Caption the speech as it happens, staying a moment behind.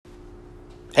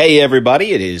Hey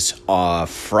everybody, it is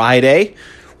Friday.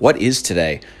 What is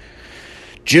today?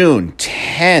 June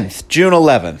 10th, June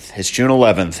 11th. It's June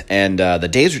 11th, and the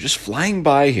days are just flying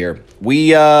by here. We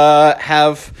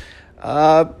have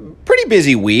a pretty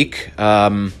busy week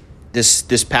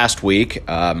this past week.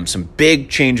 Some big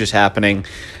changes happening.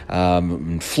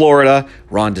 In Florida,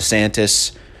 Ron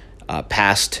DeSantis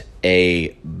passed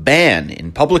a ban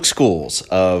in public schools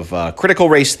of critical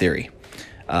race theory.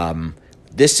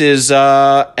 This is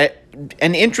an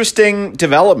interesting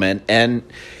development, and,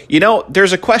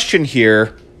 there's a question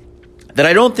here that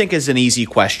I don't think is an easy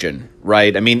question,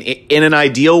 right? I mean, in an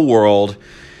ideal world,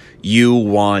 you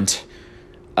want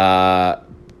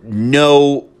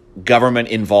no government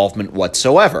involvement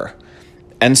whatsoever.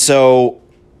 And so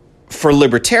for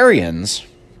libertarians,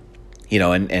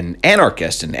 and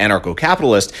anarchists and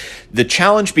anarcho-capitalists, the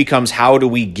challenge becomes, how do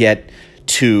we get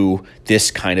to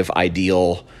this kind of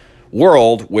ideal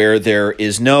world where there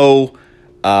is no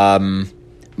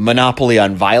monopoly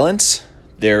on violence,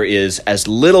 there is as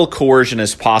little coercion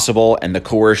as possible, and the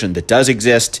coercion that does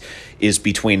exist is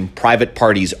between private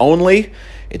parties only.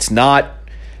 It's not,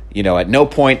 at no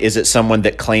point is it someone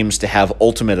that claims to have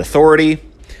ultimate authority,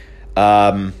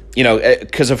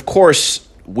 because of course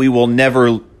we will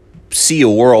never see a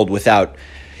world without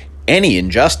any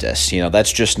injustice.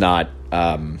 That's just not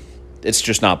it's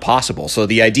just not possible. So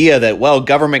the idea that,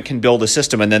 government can build a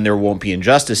system and then there won't be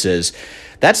injustices,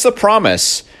 that's the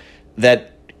promise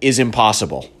that is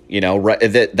impossible.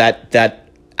 That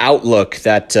outlook,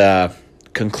 that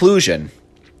conclusion,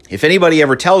 if anybody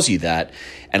ever tells you that,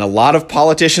 and a lot of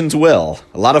politicians will,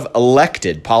 a lot of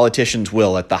elected politicians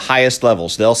will at the highest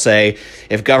levels, they'll say,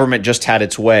 if government just had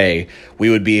its way, we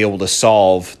would be able to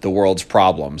solve the world's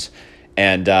problems.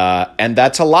 And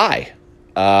that's a lie.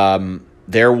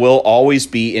 There will always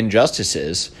be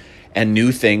injustices and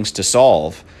new things to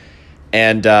solve.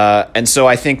 And so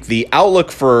I think the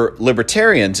outlook for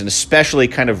libertarians, and especially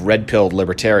kind of red-pilled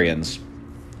libertarians,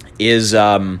 is,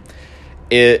 and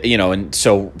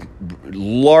so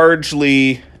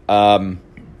largely, I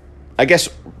guess,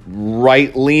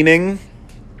 right-leaning,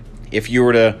 if you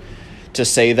were to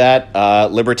say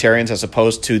that, libertarians, as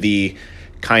opposed to the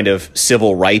kind of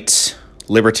civil rights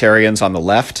libertarians on the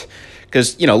left.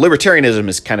 Because, libertarianism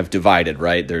is kind of divided,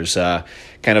 right? There's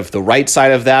kind of the right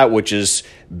side of that, which is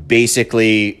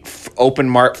basically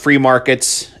free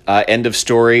markets, end of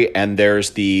story. And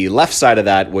there's the left side of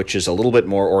that, which is a little bit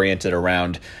more oriented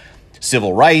around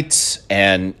civil rights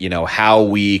and, how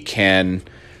we can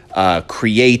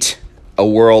create a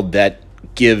world that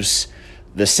gives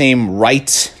the same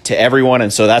rights to everyone.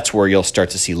 And so that's where you'll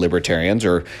start to see libertarians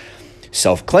or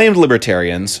self-claimed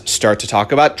libertarians start to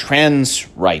talk about trans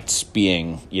rights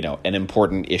being, an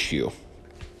important issue,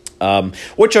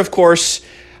 which, of course,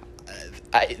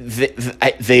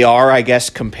 they are, I guess,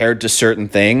 compared to certain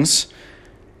things.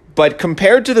 But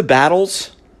compared to the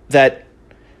battles that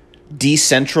a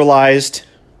decentralized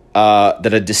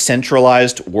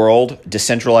world,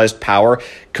 decentralized power,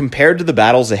 compared to the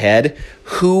battles ahead,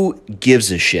 who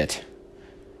gives a shit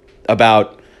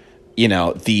about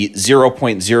the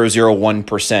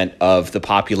 0.001% of the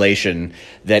population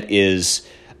that is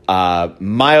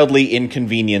mildly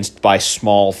inconvenienced by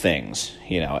small things,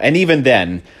 And even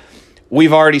then,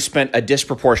 we've already spent a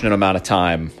disproportionate amount of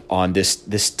time on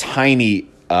this tiny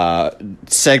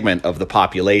segment of the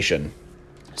population.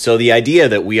 So the idea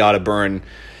that we ought to burn,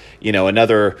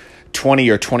 another 20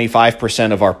 or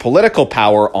 25% of our political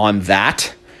power on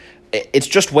that, it's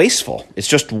just wasteful. It's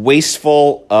just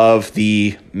wasteful of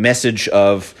the message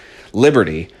of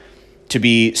liberty to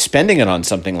be spending it on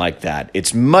something like that.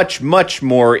 It's much, much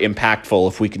more impactful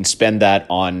if we can spend that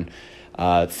on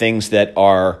things that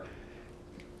are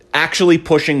actually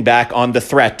pushing back on the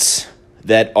threats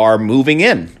that are moving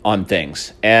in on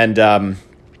things. And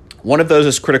one of those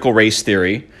is critical race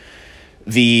theory.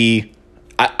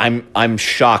 I'm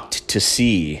shocked to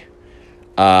see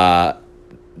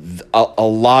a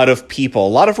lot of people, a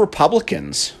lot of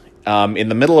Republicans in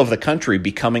the middle of the country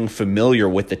becoming familiar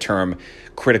with the term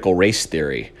critical race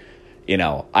theory.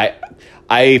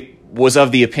 I was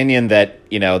of the opinion that,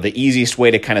 the easiest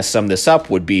way to kind of sum this up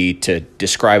would be to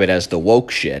describe it as the woke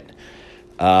shit.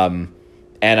 And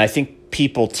I think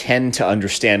people tend to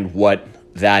understand what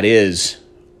that is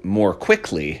more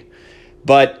quickly,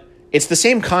 but it's the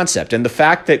same concept. And the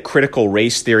fact that critical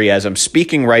race theory, as I'm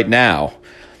speaking right now,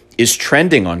 is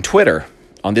trending on Twitter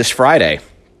on this Friday,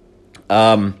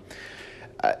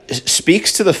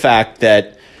 speaks to the fact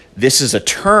that this is a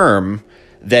term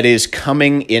that is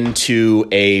coming into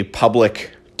a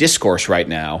public discourse right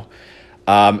now,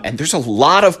 and there's a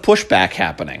lot of pushback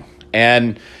happening.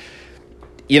 And,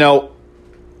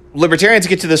 libertarians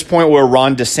get to this point where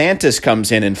Ron DeSantis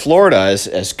comes in Florida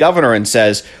as governor and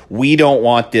says, we don't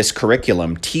want this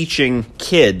curriculum teaching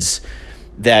kids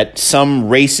that some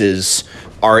races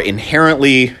are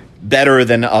inherently better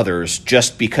than others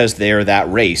just because they're that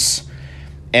race.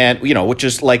 And, which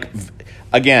is like,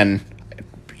 again,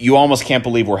 you almost can't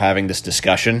believe we're having this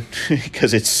discussion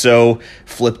because it's so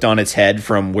flipped on its head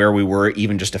from where we were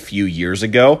even just a few years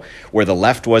ago, where the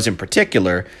left was in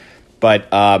particular. But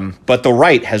the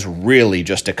right has really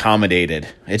just accommodated.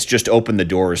 It's just opened the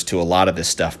doors to a lot of this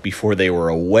stuff before they were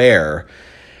aware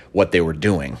what they were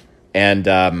doing. And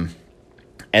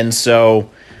so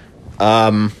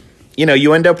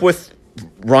you end up with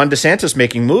Ron DeSantis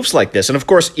making moves like this. And of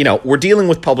course, we're dealing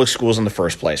with public schools in the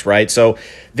first place, right? So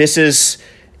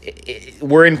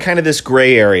we're in kind of this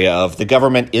gray area of the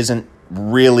government isn't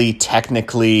really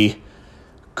technically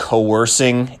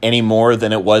coercing any more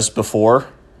than it was before,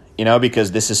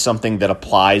 because this is something that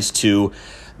applies to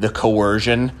the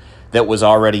coercion that was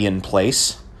already in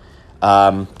place.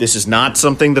 This is not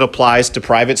something that applies to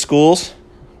private schools.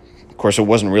 Of course, it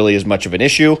wasn't really as much of an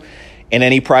issue in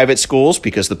any private schools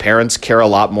because the parents care a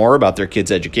lot more about their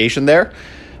kids' education there.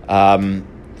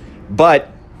 But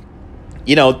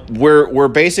we're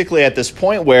basically at this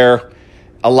point where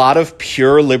a lot of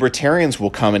pure libertarians will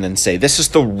come in and say, this is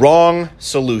the wrong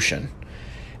solution.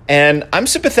 And I'm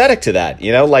sympathetic to that.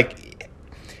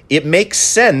 It makes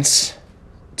sense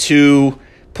to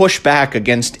push back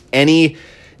against any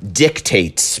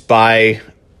dictates by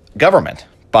government,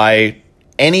 by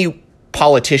any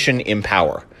politician in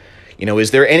power.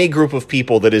 Is there any group of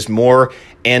people that is more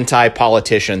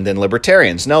anti-politician than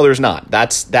libertarians? No, there's not.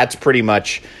 That's pretty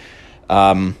much,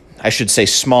 I should say,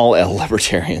 small L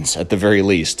libertarians at the very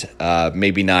least.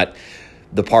 Maybe not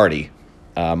the party,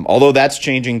 although that's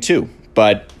changing too.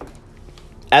 But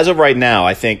as of right now,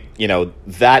 I think,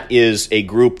 that is a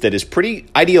group that is pretty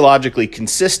ideologically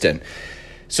consistent.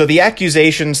 So the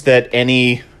accusations that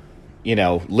any,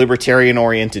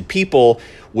 libertarian-oriented people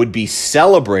would be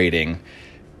celebrating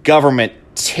government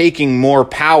taking more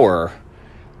power,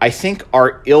 I think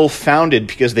are ill-founded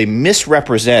because they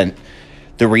misrepresent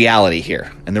the reality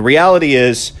here. And the reality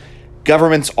is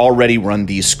governments already run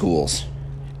these schools.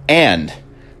 And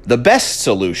the best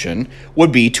solution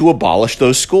would be to abolish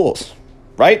those schools,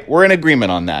 right? We're in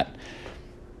agreement on that.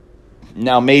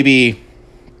 Now, maybe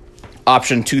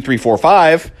option 2, 3, 4,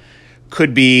 5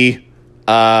 could be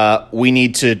we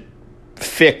need to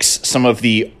fix some of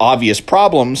the obvious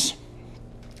problems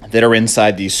that are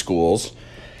inside these schools.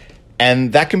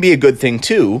 And that can be a good thing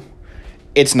too.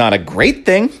 It's not a great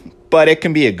thing, but it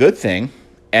can be a good thing.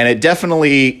 And it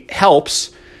definitely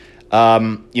helps.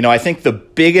 I think the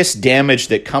biggest damage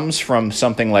that comes from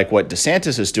something like what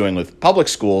DeSantis is doing with public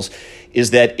schools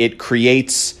is that it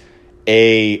creates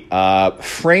a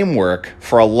framework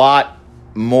for a lot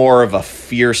more of a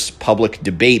fierce public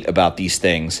debate about these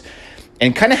things,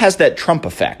 and kind of has that Trump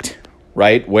effect,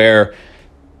 right? Where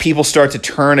people start to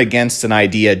turn against an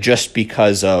idea just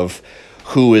because of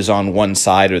who is on one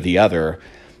side or the other.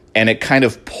 And it kind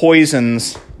of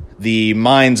poisons the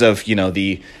minds of,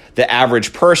 the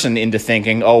average person into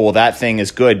thinking, oh, well, that thing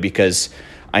is good because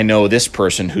I know this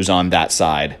person who's on that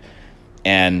side.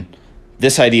 And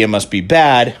this idea must be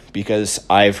bad because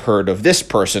I've heard of this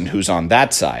person who's on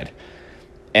that side.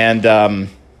 And,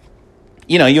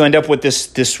 you end up with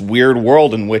this weird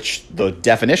world in which the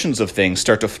definitions of things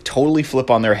start to totally flip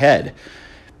on their head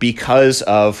because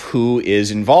of who is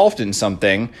involved in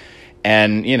something.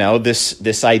 And,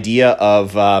 this idea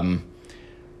of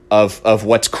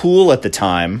what's cool at the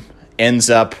time ends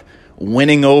up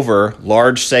winning over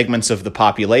large segments of the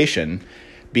population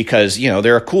because,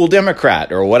 they're a cool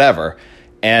Democrat or whatever.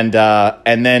 And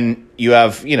then you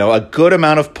have, a good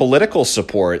amount of political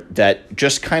support that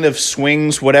just kind of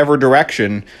swings whatever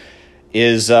direction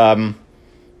is kind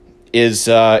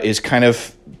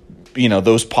of,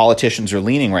 those politicians are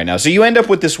leaning right now. So you end up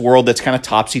with this world that's kind of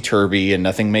topsy-turvy and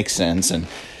nothing makes sense.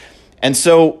 And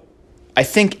so I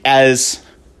think as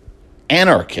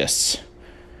anarchists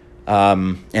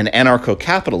and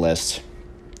anarcho-capitalists,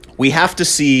 we have to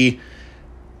see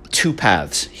two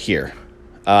paths here.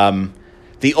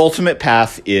 The ultimate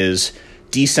path is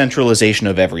decentralization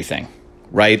of everything,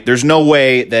 right? There's no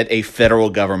way that a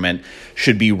federal government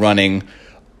should be running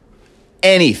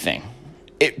anything,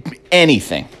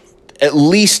 at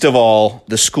least of all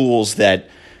the schools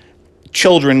that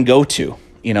children go to.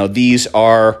 These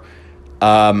are,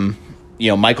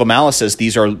 Michael Malice says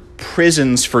these are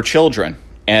prisons for children,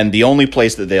 and the only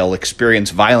place that they'll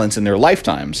experience violence in their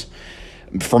lifetimes,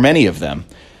 for many of them,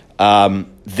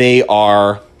 they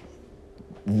are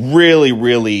really,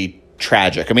 really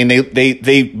tragic. I mean,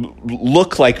 they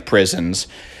look like prisons.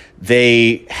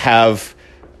 They have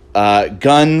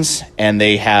guns, and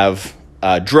they have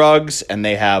drugs, and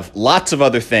they have lots of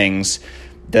other things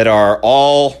that are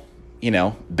all,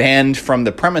 banned from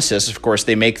the premises. Of course,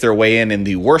 they make their way in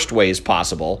the worst ways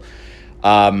possible.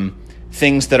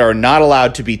 Things that are not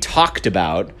allowed to be talked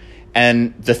about,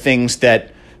 and the things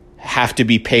that have to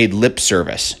be paid lip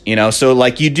service. So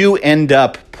like you do end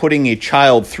up putting a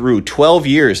child through 12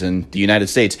 years in the United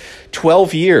States,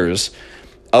 12 years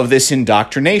of this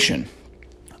indoctrination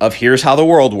of here's how the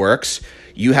world works.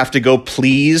 You have to go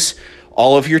please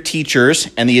all of your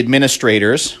teachers and the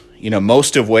administrators,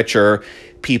 most of which are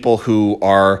people who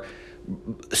are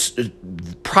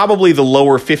probably the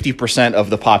lower 50%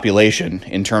 of the population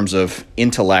in terms of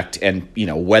intellect and,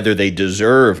 whether they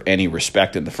deserve any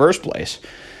respect in the first place.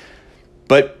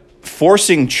 But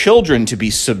forcing children to be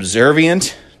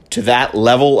subservient to that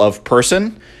level of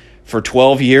person for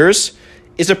 12 years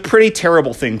is a pretty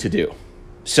terrible thing to do.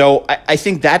 So I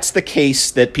think that's the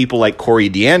case that people like Corey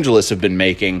DeAngelis have been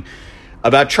making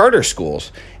about charter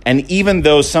schools. And even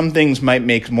though some things might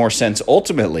make more sense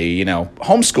ultimately,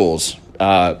 homeschools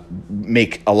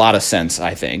make a lot of sense,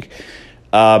 I think.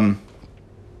 But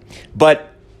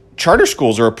charter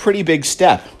schools are a pretty big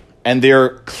step. And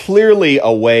they're clearly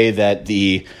a way that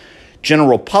the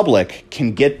general public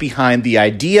can get behind the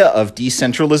idea of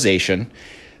decentralization,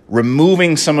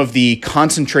 removing some of the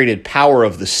concentrated power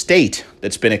of the state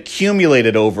that's been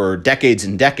accumulated over decades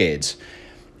and decades,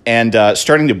 and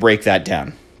starting to break that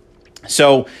down.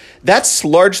 So that's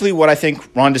largely what I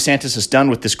think Ron DeSantis has done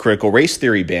with this critical race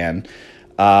theory ban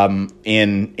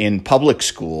in public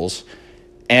schools,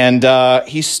 and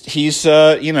he's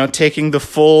taking the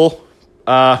full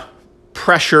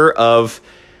pressure of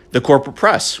the corporate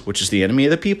press, which is the enemy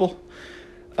of the people,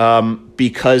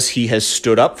 because he has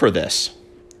stood up for this.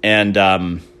 And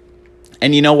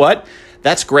you know what?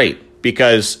 That's great,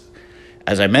 because,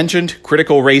 as I mentioned,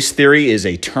 critical race theory is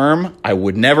a term I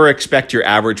would never expect your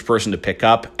average person to pick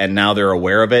up, and now they're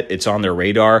aware of it. It's on their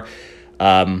radar.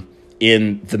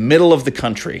 In the middle of the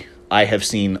country, I have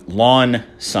seen lawn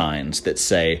signs that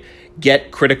say,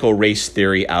 "Get critical race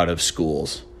theory out of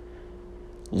schools."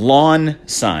 Lawn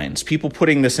signs, people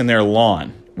putting this in their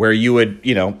lawn, where you would,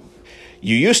 you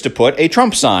used to put a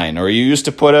Trump sign, or you used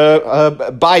to put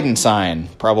a Biden sign,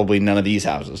 probably none of these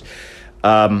houses.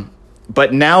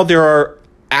 But now there are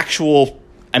actual,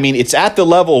 it's at the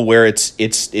level where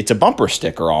it's a bumper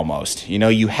sticker almost.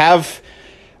 You have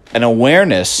an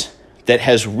awareness that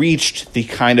has reached the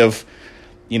kind of,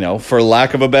 for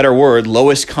lack of a better word,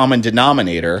 lowest common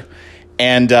denominator.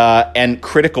 And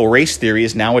critical race theory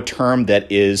is now a term that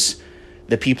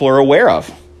people are aware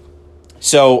of.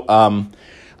 So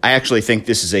I actually think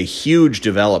this is a huge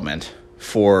development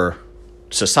for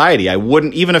society. I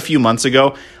wouldn't, even a few months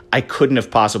ago, I couldn't have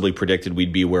possibly predicted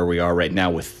we'd be where we are right now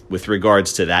with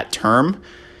regards to that term.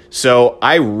 So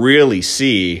I really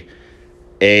see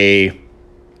a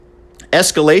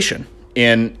escalation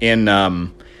in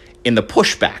the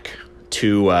pushback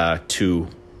to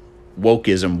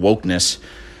wokeism, wokeness,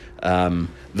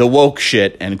 the woke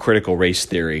shit, and critical race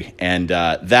theory. And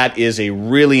that is a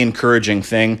really encouraging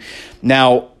thing.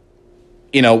 Now,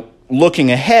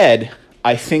 looking ahead,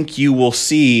 I think you will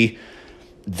see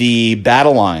the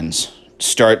battle lines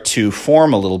start to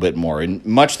form a little bit more, in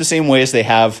much the same way as they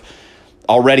have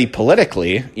already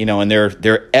politically, and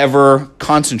they're ever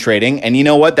concentrating. And you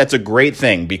know what? That's a great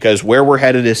thing, because where we're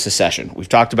headed is secession. We've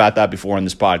talked about that before in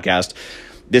this podcast.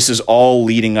 This is all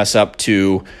leading us up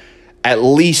to at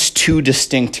least two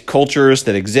distinct cultures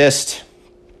that exist.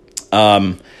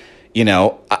 I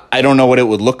don't know what it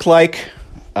would look like.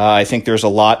 I think there's a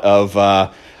lot of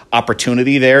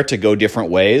opportunity there to go different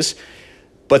ways.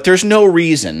 But there's no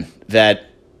reason that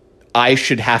I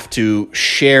should have to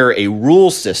share a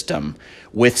rule system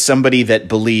with somebody that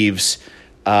believes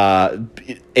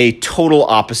a total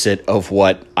opposite of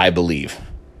what I believe.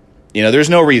 There's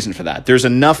no reason for that. There's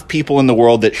enough people in the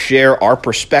world that share our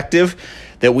perspective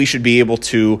that we should be able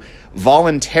to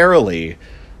voluntarily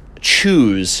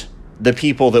choose the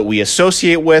people that we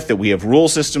associate with, that we have rule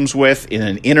systems with. In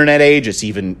an internet age, it's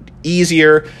even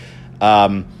easier.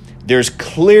 There's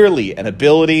clearly an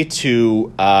ability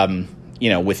to,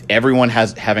 with everyone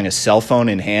having a cell phone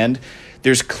in hand,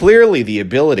 there's clearly the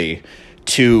ability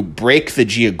to break the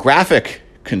geographic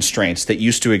constraints that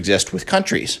used to exist with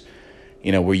countries.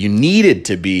 Where you needed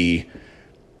to be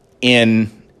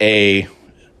in a,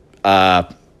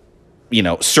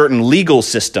 certain legal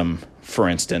system, for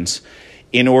instance,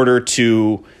 in order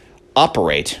to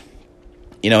operate.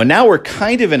 And now we're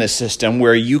kind of in a system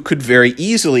where you could very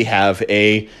easily have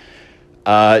a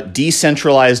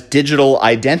decentralized digital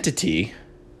identity,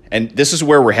 and this is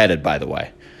where we're headed, by the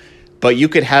way. But you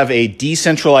could have a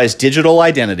decentralized digital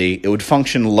identity. It would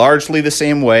function largely the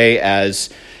same way as,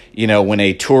 when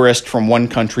a tourist from one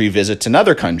country visits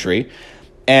another country.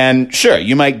 And sure,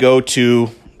 you might go to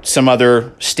some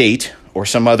other state or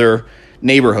some other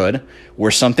neighborhood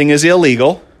where something is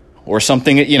illegal or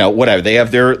something, whatever. They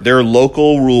have their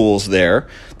local rules there.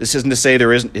 This isn't to say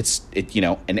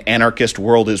an anarchist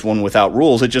world is one without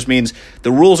rules. It just means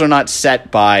the rules are not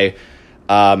set by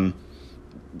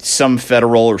some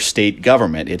federal or state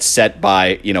government. It's set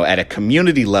by, at a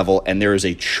community level, and there is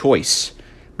a choice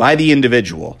by the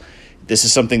individual. This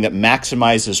is something that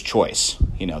maximizes choice.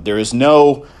 There's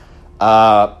no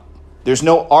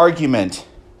argument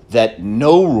that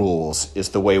no rules is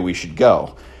the way we should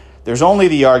go. There's only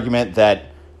the argument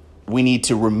that we need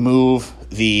to remove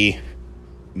the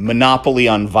monopoly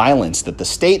on violence that the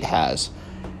state has,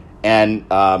 and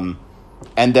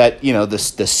that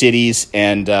the cities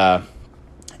and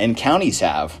counties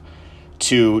have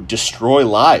to destroy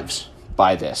lives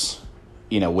by this,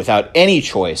 without any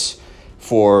choice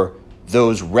for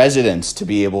those residents to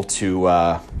be able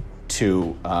to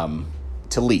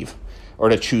leave or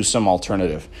to choose some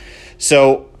alternative.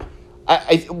 So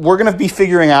we're going to be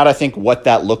figuring out, I think, what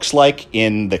that looks like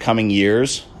in the coming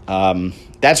years.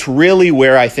 That's really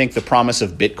where I think the promise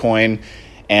of Bitcoin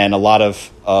and a lot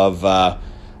of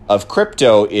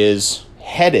crypto is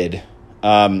headed.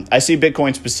 I see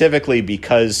Bitcoin specifically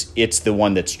because it's the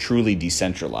one that's truly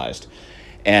decentralized,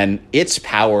 and its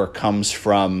power comes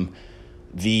from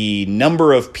the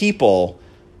number of people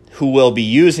who will be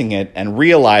using it and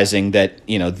realizing that,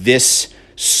 this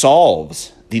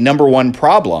solves the number one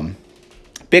problem.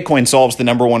 Bitcoin solves the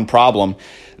number one problem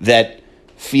that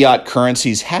fiat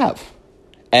currencies have.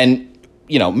 And,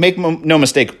 make no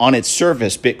mistake, on its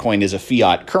surface, Bitcoin is a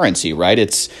fiat currency, right?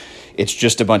 It's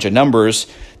just a bunch of numbers.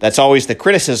 That's always the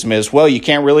criticism is, well, you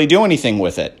can't really do anything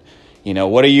with it.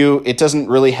 It doesn't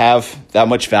really have that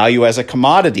much value as a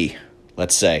commodity,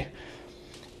 let's say.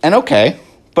 And okay,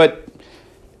 but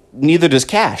neither does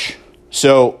cash.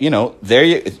 So,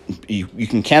 there you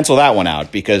can cancel that one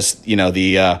out because,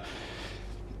 either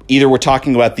we're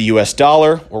talking about the US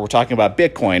dollar or we're talking about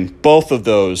Bitcoin. Both of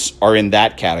those are in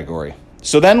that category.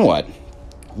 So then what?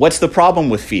 What's the problem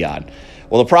with fiat?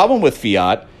 Well, the problem with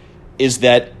fiat is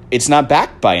that it's not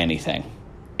backed by anything.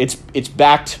 It's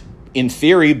backed in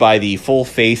theory by the full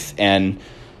faith and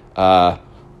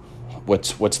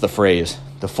what's the phrase?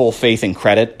 The full faith and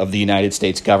credit of the United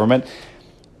States government.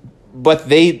 But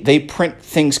they print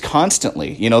things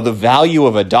constantly. The value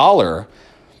of a dollar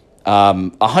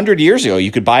 100 years ago,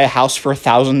 you could buy a house for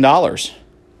 $1,000,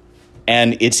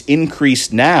 and it's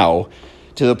increased now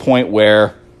to the point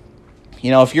where,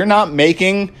 if you're not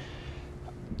making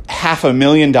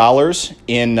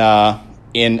 $500,000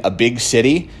 in a big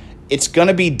city, it's going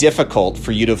to be difficult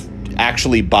for you to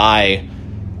actually buy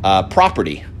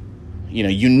property.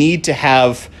 You need to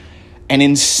have an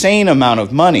insane amount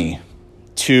of money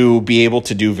to be able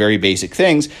to do very basic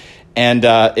things, and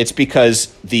it's because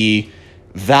the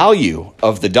value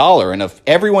of the dollar and of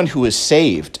everyone who is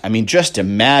saved. I mean, just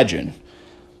imagine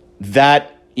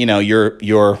that,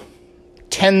 your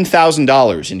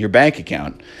 $10,000 in your bank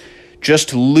account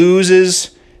just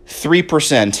loses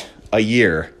 3% a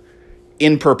year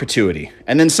in perpetuity.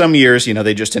 And then some years,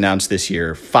 they just announced this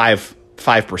year,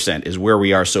 5% is where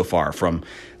we are so far, from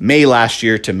May last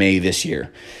year to May this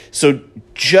year. So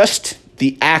just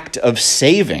the act of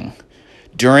saving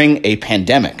during a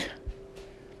pandemic,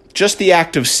 just the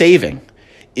act of saving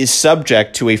is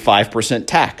subject to a 5%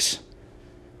 tax.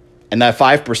 And that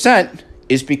 5%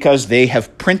 is because they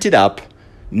have printed up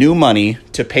new money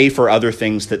to pay for other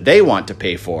things that they want to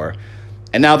pay for.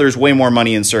 And now there's way more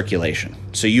money in circulation.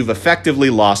 So you've effectively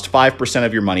lost 5%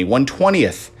 of your money,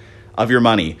 1/20th of your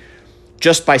money,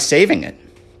 just by saving it.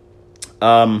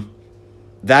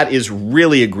 That is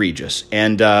really egregious.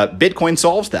 And Bitcoin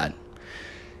solves that.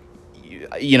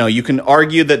 You can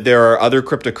argue that there are other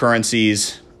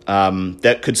cryptocurrencies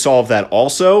that could solve that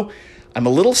also. I'm a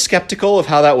little skeptical of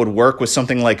how that would work with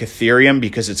something like Ethereum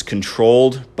because it's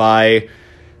controlled by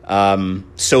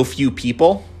so few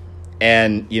people.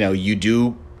 And, you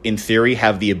do, in theory,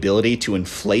 have the ability to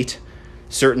inflate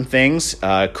certain things.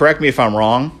 Correct me if I'm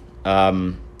wrong,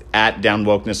 at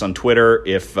DownWokeness on Twitter,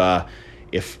 if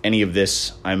any of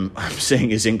this I'm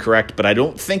saying is incorrect, but I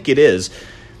don't think it is.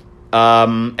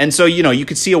 And so, you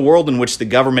could see a world in which the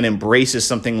government embraces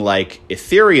something like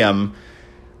Ethereum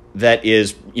that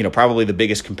is, probably the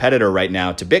biggest competitor right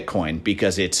now to Bitcoin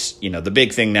because it's, the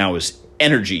big thing now is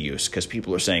energy use because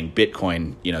people are saying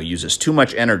Bitcoin, uses too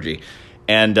much energy.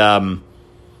 And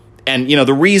And,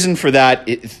 the reason for that,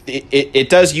 it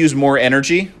does use more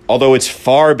energy, although it's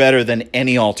far better than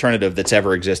any alternative that's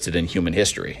ever existed in human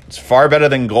history. It's far better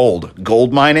than gold.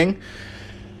 Gold mining,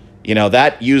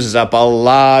 that uses up a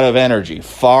lot of energy,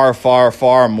 far, far,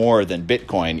 far more than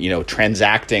Bitcoin,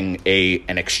 transacting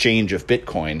an exchange of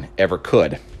Bitcoin ever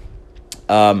could.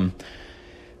 But,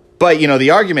 the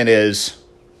argument is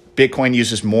Bitcoin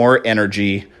uses more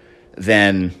energy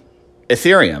than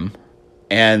Ethereum.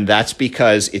 And that's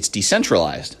because it's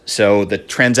decentralized. So the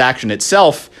transaction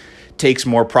itself takes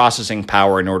more processing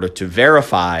power in order to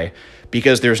verify,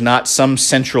 because there's not some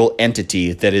central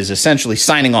entity that is essentially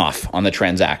signing off on the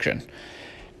transaction.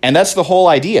 And that's the whole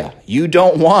idea. You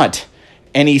don't want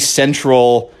any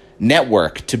central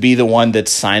network to be the one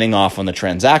that's signing off on the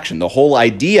transaction. The whole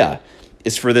idea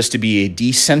is for this to be a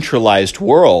decentralized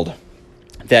world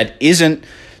that isn't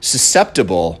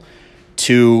susceptible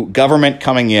to government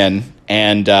coming in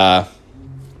and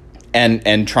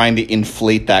trying to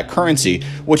inflate that currency,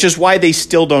 which is why they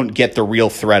still don't get the real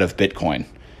threat of Bitcoin.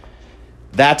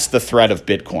 That's the threat of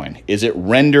Bitcoin, is it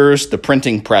renders the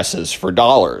printing presses for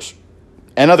dollars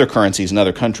and other currencies in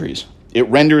other countries. It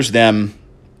renders them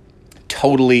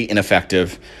totally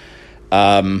ineffective.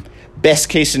 Best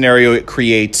case scenario, it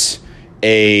creates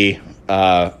a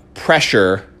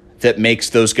pressure that makes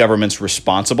those governments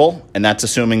responsible, and that's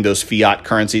assuming those fiat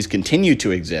currencies continue to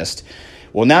exist.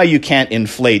 Well, now you can't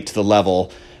inflate to the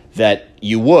level that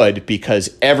you would,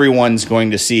 because everyone's going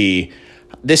to see,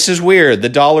 this is weird, the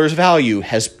dollar's value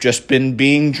has just been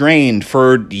being drained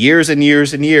for years and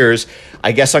years and years.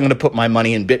 I guess I'm going to put my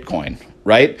money in Bitcoin,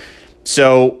 right?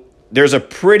 So there's a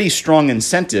pretty strong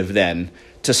incentive then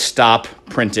to stop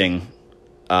printing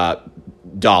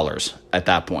dollars at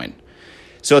that point.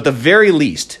 So at the very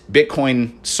least,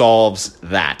 Bitcoin solves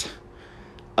that.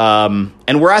 And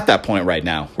we're at that point right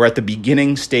now. We're at the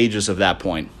beginning stages of that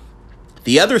point.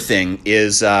 The other thing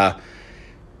is that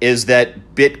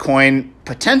Bitcoin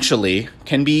potentially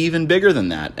can be even bigger than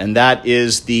that. And that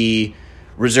is the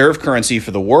reserve currency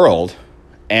for the world.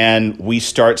 And we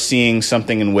start seeing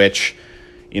something in which,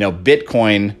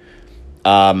 Bitcoin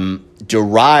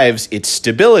derives its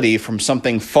stability from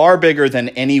something far bigger than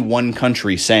any one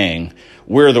country saying,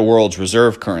 we're the world's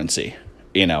reserve currency.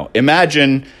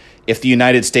 Imagine if the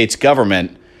United States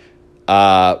government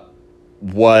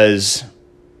was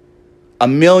a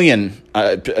billion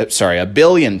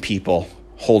people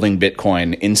holding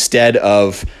Bitcoin instead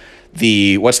of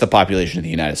what's the population of the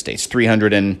United States?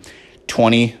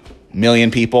 320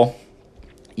 million people.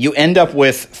 You end up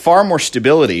with far more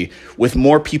stability, with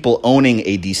more people owning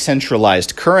a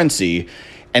decentralized currency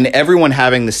and everyone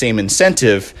having the same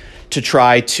incentive to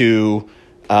try to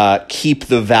keep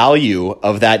the value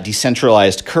of that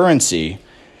decentralized currency.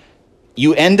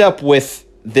 You end up with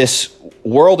this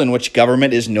world in which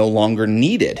government is no longer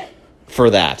needed for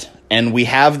that. And we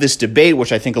have this debate,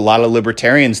 which I think a lot of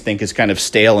libertarians think is kind of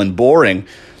stale and boring,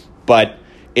 but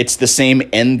it's the same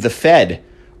end the Fed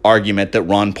argument that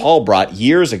Ron Paul brought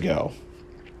years ago,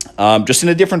 just in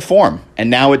a different form. And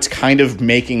now it's kind of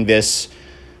making this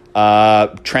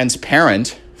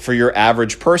transparent for your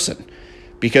average person,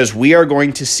 because we are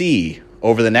going to see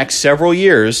over the next several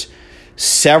years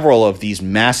several of these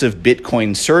massive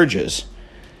Bitcoin surges.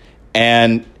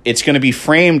 And it's going to be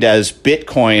framed as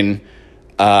Bitcoin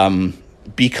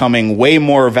becoming way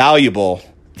more valuable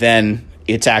than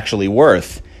it's actually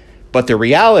worth. But the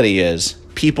reality is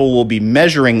people will be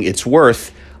measuring its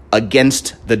worth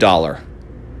against the dollar.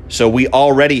 So we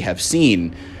already have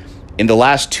seen in the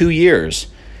last 2 years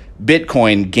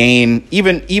Bitcoin gain,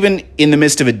 even in the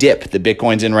midst of a dip that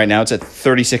Bitcoin's in right now. It's at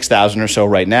 36,000 or so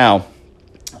right now.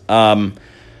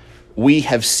 We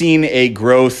have seen a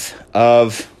growth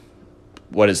of,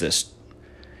 what is this?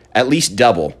 At least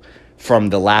double from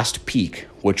the last peak,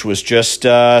 which was just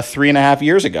 3.5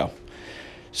 years ago.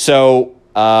 So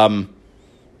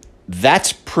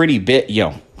that's pretty big,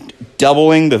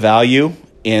 doubling the value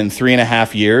in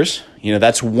 3.5 years.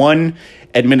 That's one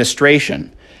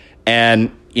administration.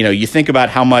 And you think about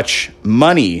how much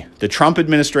money the Trump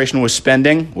administration was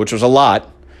spending, which was a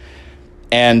lot,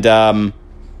 and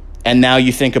now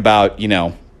you think about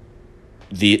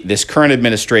this current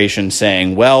administration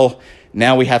saying, well,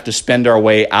 now we have to spend our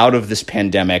way out of this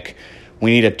pandemic.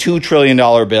 We need a $2 trillion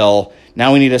bill.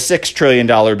 Now we need a $6 trillion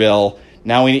bill.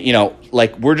 Now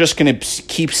we're just going to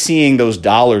keep seeing those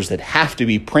dollars that have to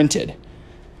be printed.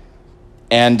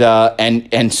 And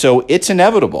so it's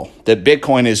inevitable that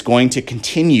Bitcoin is going to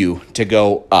continue to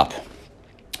go up.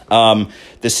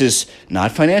 This is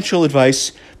not financial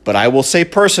advice, but I will say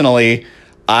personally,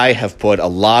 I have put a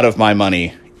lot of my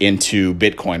money into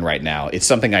Bitcoin right now. It's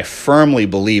something I firmly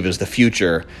believe is the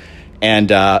future.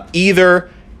 And either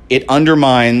it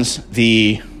undermines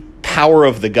the power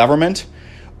of the government,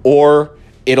 or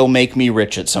it'll make me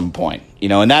rich at some point.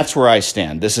 And that's where I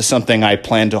stand. This is something I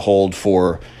plan to hold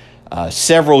for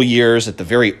several years at the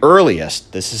very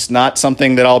earliest. This is not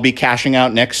something that I'll be cashing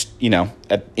out next,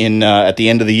 at the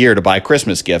end of the year to buy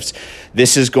Christmas gifts.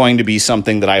 This is going to be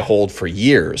something that I hold for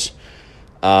years,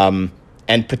 and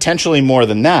potentially more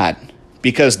than that,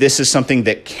 because this is something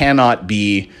that cannot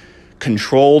be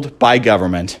controlled by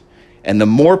government. And the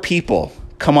more people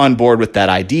come on board with that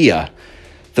idea,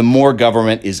 the more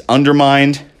government is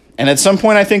undermined. And at some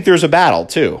point, I think there's a battle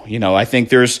too. I think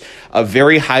there's a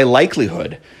very high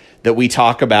likelihood that we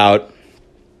talk about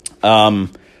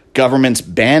governments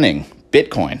banning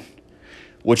Bitcoin,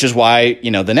 which is why,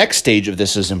 the next stage of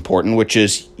this is important, which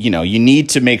is, you need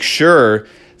to make sure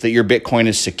that your Bitcoin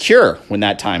is secure when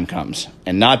that time comes,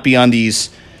 and not be on these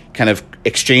kind of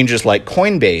exchanges like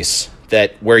Coinbase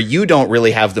where you don't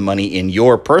really have the money in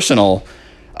your personal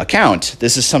account.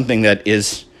 This is something that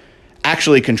is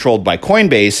actually controlled by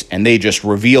Coinbase, and they just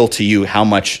reveal to you how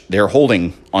much they're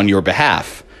holding on your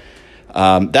behalf.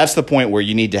 That's the point where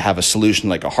you need to have a solution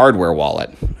like a hardware wallet,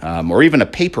 or even a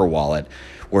paper wallet,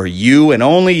 where you and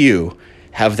only you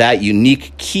have that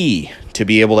unique key to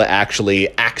be able to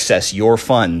actually access your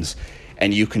funds,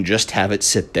 and you can just have it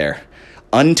sit there,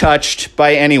 untouched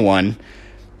by anyone,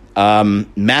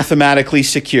 mathematically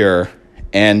secure,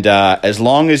 and as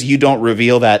long as you don't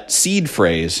reveal that seed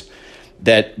phrase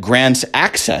that grants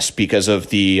access because of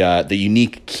the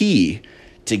unique key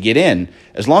to get in,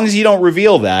 as long as you don't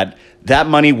reveal that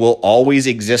money will always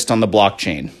exist on the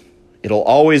blockchain. It'll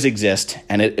always exist,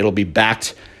 and it'll be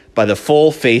backed by the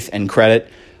full faith and credit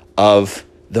of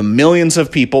the millions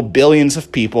of people, billions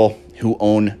of people who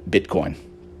own Bitcoin.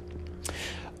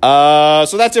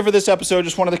 So that's it for this episode.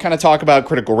 Just wanted to kind of talk about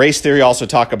critical race theory, also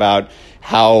talk about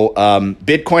how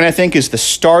Bitcoin, I think, is the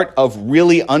start of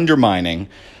really undermining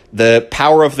the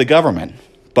power of the government.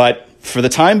 But for the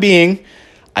time being,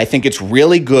 I think it's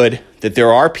really good that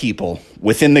there are people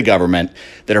within the government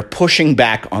that are pushing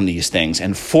back on these things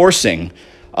and forcing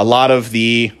a lot of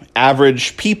the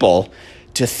average people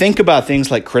to think about things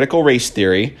like critical race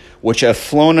theory, which have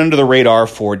flown under the radar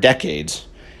for decades.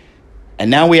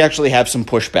 And now we actually have some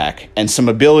pushback and some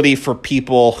ability for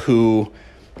people who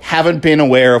haven't been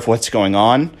aware of what's going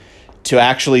on to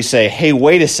actually say, hey,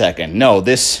 wait a second. No,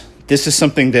 this is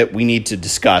something that we need to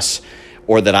discuss,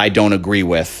 or that I don't agree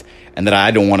with and that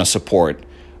I don't want to support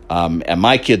at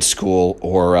my kid's school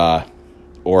or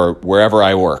wherever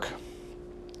I work,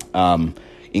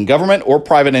 in government or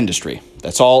private industry.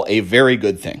 That's all a very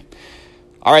good thing.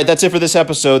 All right, that's it for this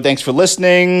episode. Thanks for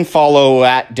listening. Follow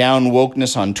at Down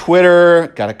Wokeness on Twitter.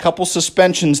 Got a couple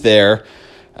suspensions there.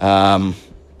 But,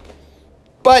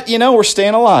 we're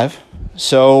staying alive.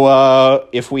 So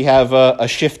if we have a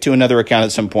shift to another account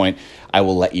at some point, I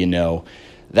will let you know.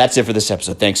 That's it for this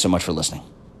episode. Thanks so much for listening.